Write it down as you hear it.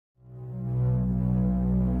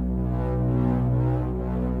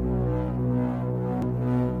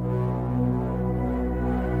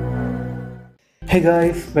Hey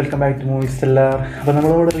guys, welcome back to Movies-Stellar. അപ്പോൾ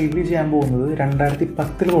നമ്മളിവിടെ review ചെയ്യാൻ പോകുന്നത്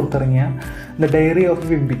 2010 പുറത്തിറങ്ങിയ ദ ഡയറി ഓഫ്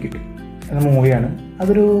വിംപി കിഡ് എന്ന മൂവിയാണ്.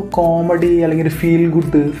 അതൊരു കോമഡി അല്ലെങ്കിൽ ഒരു ഫീൽ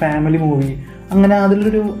ഗുഡ് ഫാമിലി മൂവി, അങ്ങനെ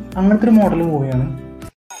അങ്ങനത്തെ ഒരു മോഡൽ മൂവിയാണ്.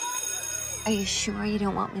 Are you sure you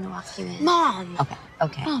don't want me to walk you in? Mom!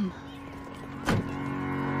 Okay. Mom.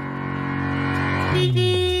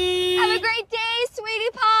 Have a great day,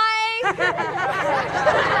 sweetie pie!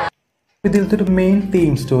 ഇതിലത്തെ ഒരു മെയിൻ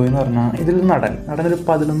തീം സ്റ്റോറി എന്ന് പറഞ്ഞാൽ ഇതിൽ നടനൊരു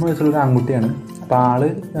 11 വയസ്സുള്ള ഒരു ആൺകുട്ടിയാണ്. അപ്പോൾ ആള്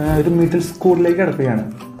ഒരു മിഡിൽ സ്കൂളിലേക്ക് കിടക്കുകയാണ്.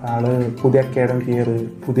 ആള് പുതിയ അക്കാഡമിക് ഇയർ,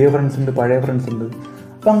 പുതിയ ഫ്രണ്ട്സ് ഉണ്ട്, പഴയ ഫ്രണ്ട്സ് ഉണ്ട്.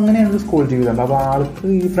 അപ്പോൾ അങ്ങനെയാണ് ഒരു സ്കൂൾ ജീവിതം. അപ്പോൾ ആൾക്ക്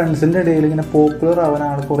ഈ ഫ്രണ്ട്സിൻ്റെ ഇടയിൽ ഇങ്ങനെ പോപ്പുലർ ആവാൻ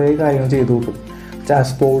ആൾ കുറേ കാര്യങ്ങൾ ചെയ്തു നോക്കും.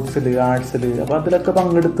 സ്പോർട്സിൽ, ആർട്സിൽ. അപ്പോൾ അതിലൊക്കെ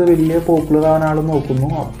പങ്കെടുത്ത് വലിയ പോപ്പുലർ ആവാൻ ആൾ നോക്കുന്നു.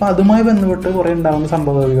 അപ്പോൾ അതുമായി ബന്ധപ്പെട്ട് കുറേ ഉണ്ടാകുന്ന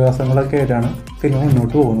സംഭവ വികാസങ്ങളൊക്കെ ആയിട്ടാണ് സിനിമ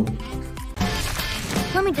മുന്നോട്ട് പോകുന്നത്.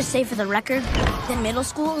 Let me just say for the record that middle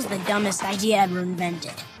school is the dumbest idea ever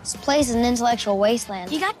invented. This place is an intellectual wasteland.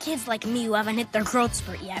 You got kids like me who haven't hit their growth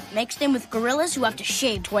spurt yet, mixed in with gorillas who have to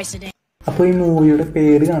shave twice a day. അപ്പോൾ ഈ മൂവിയുടെ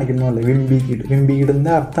പേര് കാണിക്കുന്നതല്ലേ വിംപി kid. വിംപി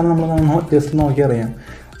കിഡിൻ്റെ അർത്ഥം നമ്മൾ just നോക്കി അറിയാം.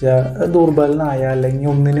 ദുർബലനായ അല്ലെങ്കിൽ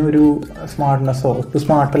ഒന്നിനും ഒരു സ്മാർട്ട്നെസ്സോ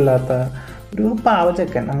സ്മാർട്ടല്ലാത്ത ഒരു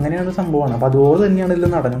പാവച്ചക്കൻ, അങ്ങനെയാണ് സംഭവമാണ്. അപ്പോൾ അതുപോലെ തന്നെയാണ് ഇതിൽ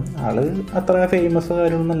നടനും. ആള് അത്ര ഫേമസ്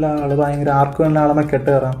കാര്യമൊന്നുമല്ല. ആള് ഭയങ്കര ആർക്കും വേണ്ട ആളെ മെക്കെട്ട്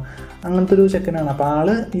കയറാം, അങ്ങനത്തെ ഒരു ചെക്കനാണ്. അപ്പോൾ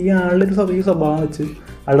ആളുടെ ഈ സ്വഭാവം വെച്ച്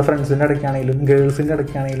ആളുടെ ഫ്രണ്ട്സിൻ്റെ ഇടയ്ക്കാണെങ്കിലും ഗേൾസിൻ്റെ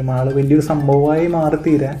ഇടയ്ക്കാണെങ്കിലും ആൾ വലിയൊരു സംഭവമായി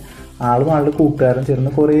മാറിത്തീരാൻ ആളുടെ കൂട്ടുകാരൻ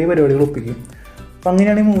ചേർന്ന് കുറേ പരിപാടികൾ ഒപ്പിക്കും. അപ്പം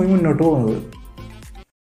അങ്ങനെയാണ് ഈ മൂവി മുന്നോട്ട് പോകുന്നത്.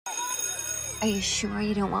 Are you sure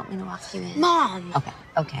you don't want me to walk you in? Mom!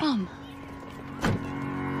 Okay. Mom.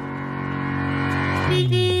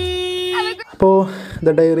 അപ്പോൾ ദ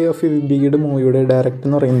ഡയറി ഓഫ് വിംപി കിഡ് മൂവിയുടെ ഡയറക്ടർ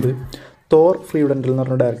എന്ന് പറയുന്നത് തോർ ഫ്രീഡൻറ്റൽ എന്ന്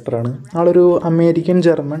പറഞ്ഞ ഡയറക്ടറാണ്. ആളൊരു അമേരിക്കൻ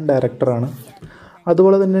ജർമ്മൻ ഡയറക്ടറാണ്.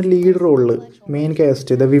 അതുപോലെ തന്നെ ലീഡ് റോളിൽ മെയിൻ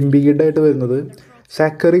കാസ്റ്റ് ദ വിംപി കിഡായിട്ട് വരുന്നത്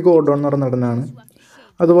സാക്കറി ഗോർഡോൺ എന്ന് പറഞ്ഞ നടനാണ്.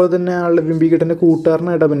 അതുപോലെ തന്നെ ആളുടെ വിംപി കിഡിൻ്റെ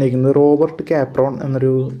കൂട്ടുകാരനായിട്ട് അഭിനയിക്കുന്നത് റോബർട്ട് കാപ്രോൺ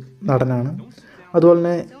എന്നൊരു നടനാണ്. അതുപോലെ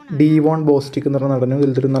തന്നെ ഡീവോൺ ബോസ്റ്റിക് എന്ന് പറഞ്ഞ നടനും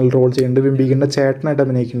ഇതിലൊരു നല്ല റോൾ ചെയ്യുന്നുണ്ട്. വിംപി കിഡിൻ്റെ ചേട്ടനായിട്ട്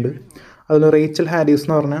അഭിനയിക്കുന്നുണ്ട്. അതുപോലെ റേച്ചൽ ഹാരിസ്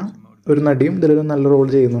എന്ന് പറഞ്ഞ ഒരു നടിയും ഇതിലൊരു നല്ല റോൾ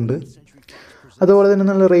ചെയ്യുന്നുണ്ട്. അതുപോലെ തന്നെ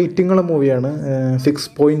നല്ല റേറ്റിംഗുള്ള മൂവിയാണ്.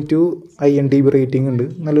 6.2 IMDb റേറ്റിംഗ് ഉണ്ട്.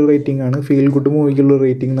 നല്ലൊരു റേറ്റിംഗ് ആണ്. ഫീൽ ഗുഡ് മൂവിക്കുള്ള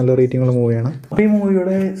റേറ്റിംഗ്, നല്ല റേറ്റിംഗുള്ള മൂവിയാണ്. അപ്പോൾ ഈ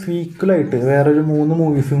മൂവിയുടെ സീക്വലായിട്ട് വേറൊരു 3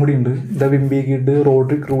 മൂവീസും കൂടി ഉണ്ട്. ദ വിംപി കിഡ്,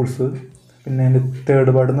 റോഡ്രിക് റൂൾസ്, പിന്നെ എൻ്റെ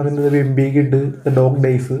തേർഡ് പാർട്ട് എന്ന് പറയുന്നത് വിംപി kid the dog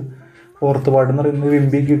days, fourth part എന്ന് പറയുന്നത്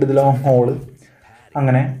വിംപി കിഡ് ദ ലോങ് ഹോള്,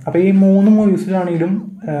 അങ്ങനെ. അപ്പോൾ ഈ 3 മൂവീസിലാണെങ്കിലും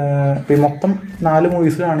ഇപ്പോൾ മൊത്തം 4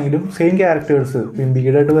 മൂവീസിലാണെങ്കിലും സെയിം ക്യാരക്ടേഴ്സ് വിംപി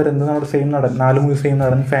കിഡായിട്ട് വരുന്നത് നമ്മുടെ സെയിം നടൻ, 4 മൂവീസ് സെയിം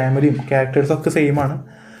നടൻ, ഫാമിലിയും ക്യാരക്ടേഴ്സൊക്കെ സെയിമാണ്.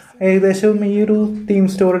 ഏകദേശം ഈ ഒരു തീം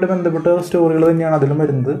സ്റ്റോറിയായിട്ട് ബന്ധപ്പെട്ട സ്റ്റോറികൾ തന്നെയാണ് അതിലും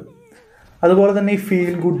വരുന്നത്. അതുപോലെ തന്നെ ഈ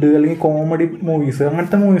ഫീൽ ഗുഡ് അല്ലെങ്കിൽ കോമഡി മൂവീസ്,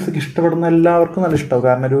 അങ്ങനത്തെ മൂവീസൊക്കെ ഇഷ്ടപ്പെടുന്ന എല്ലാവർക്കും നല്ല ഇഷ്ടമാവും.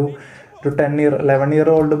 കാരണം ഒരു 11 ഇയർ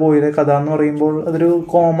ഓൾഡ് ബോയുടെ കഥ എന്ന് പറയുമ്പോൾ അതൊരു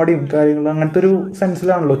കോമഡിയും കാര്യങ്ങളും അങ്ങനത്തെ ഒരു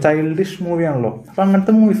സെൻസിലാണല്ലോ, ചൈൽഡിഷ് മൂവിയാണല്ലോ. അപ്പോൾ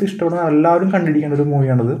അങ്ങനത്തെ മൂവീസ് ഇഷ്ടപ്പെടുന്ന എല്ലാവരും കണ്ടിരിക്കേണ്ട ഒരു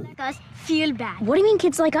മൂവിയാണിത്. Feel bad. What do you mean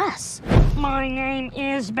kids like us? My name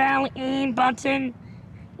is Bally Button.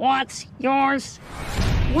 What's yours?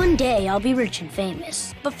 One day I'll be rich and famous.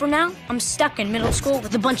 But for now, I'm stuck in middle school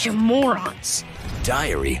with a bunch of morons.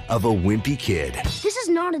 Diary of a Wimpy Kid. This is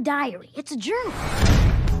not a diary. It's a journal.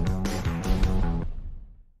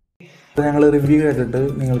 അപ്പോൾ ഞങ്ങൾ review കേട്ടിട്ട്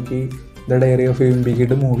നിങ്ങൾക്ക് ഈ the diary of വിംപി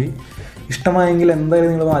kid movie ഇഷ്ടമായെങ്കിൽ എന്തായാലും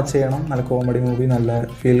നിങ്ങൾ watch ചെയ്യണം. നല്ല കോമഡി മൂവി, നല്ല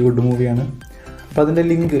ഫീൽ ഗുഡ് മൂവിയാണ്. അപ്പോൾ അതിൻ്റെ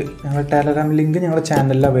ലിങ്ക്, ഞങ്ങളുടെ ടെലഗ്രാം ലിങ്ക് ഞങ്ങളുടെ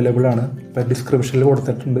ചാനലിൽ അവൈലബിൾ ആണ്. ഇപ്പോൾ ഡിസ്ക്രിപ്ഷനിൽ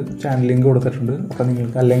കൊടുത്തിട്ടുണ്ട്, ചാനൽ ലിങ്ക് കൊടുത്തിട്ടുണ്ട്. അപ്പോൾ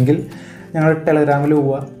നിങ്ങൾക്ക് അല്ലെങ്കിൽ ഞങ്ങളുടെ ടെലഗ്രാമിൽ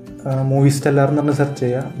പോവുക, Movies-Stellar എന്ന് പറഞ്ഞ് സെർച്ച്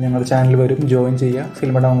ചെയ്യുക, ഞങ്ങളുടെ ചാനൽ വരും, ജോയിൻ ചെയ്യുക,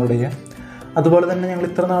 സിനിമ ഡൗൺലോഡ് ചെയ്യുക. അതുപോലെ തന്നെ ഞങ്ങൾ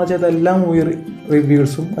ഇത്ര നാൾ ചെയ്ത എല്ലാ മൂവി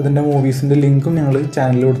റിവ്യൂസും അതിൻ്റെ മൂവീസിൻ്റെ ലിങ്കും ഞങ്ങൾ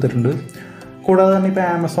ചാനലിൽ കൊടുത്തിട്ടുണ്ട്. കൂടാതെ തന്നെ ഇപ്പോൾ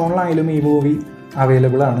ആമസോണിലായാലും ഈ മൂവി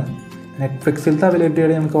അവൈലബിൾ ആണ്. നെറ്റ്ഫ്ലിക്സിലത്തെ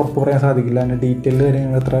അവൈലബിലിറ്റിയുടെ ഞങ്ങൾക്ക് ഉറപ്പ് പറയാൻ സാധിക്കില്ല. അതിൻ്റെ ഡീറ്റെയിൽ കാര്യം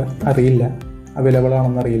ഞങ്ങൾ അത്ര അറിയില്ല, അവൈലബിൾ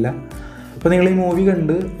ആണെന്ന് അറിയില്ല. അപ്പോൾ നിങ്ങൾ ഈ മൂവി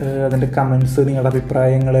കണ്ട് അതിൻ്റെ കമൻറ്റ്സ്, നിങ്ങളുടെ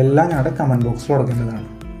അഭിപ്രായങ്ങളെല്ലാം ഞങ്ങളുടെ കമൻറ്റ് ബോക്സിൽ കൊടുക്കേണ്ടതാണ്.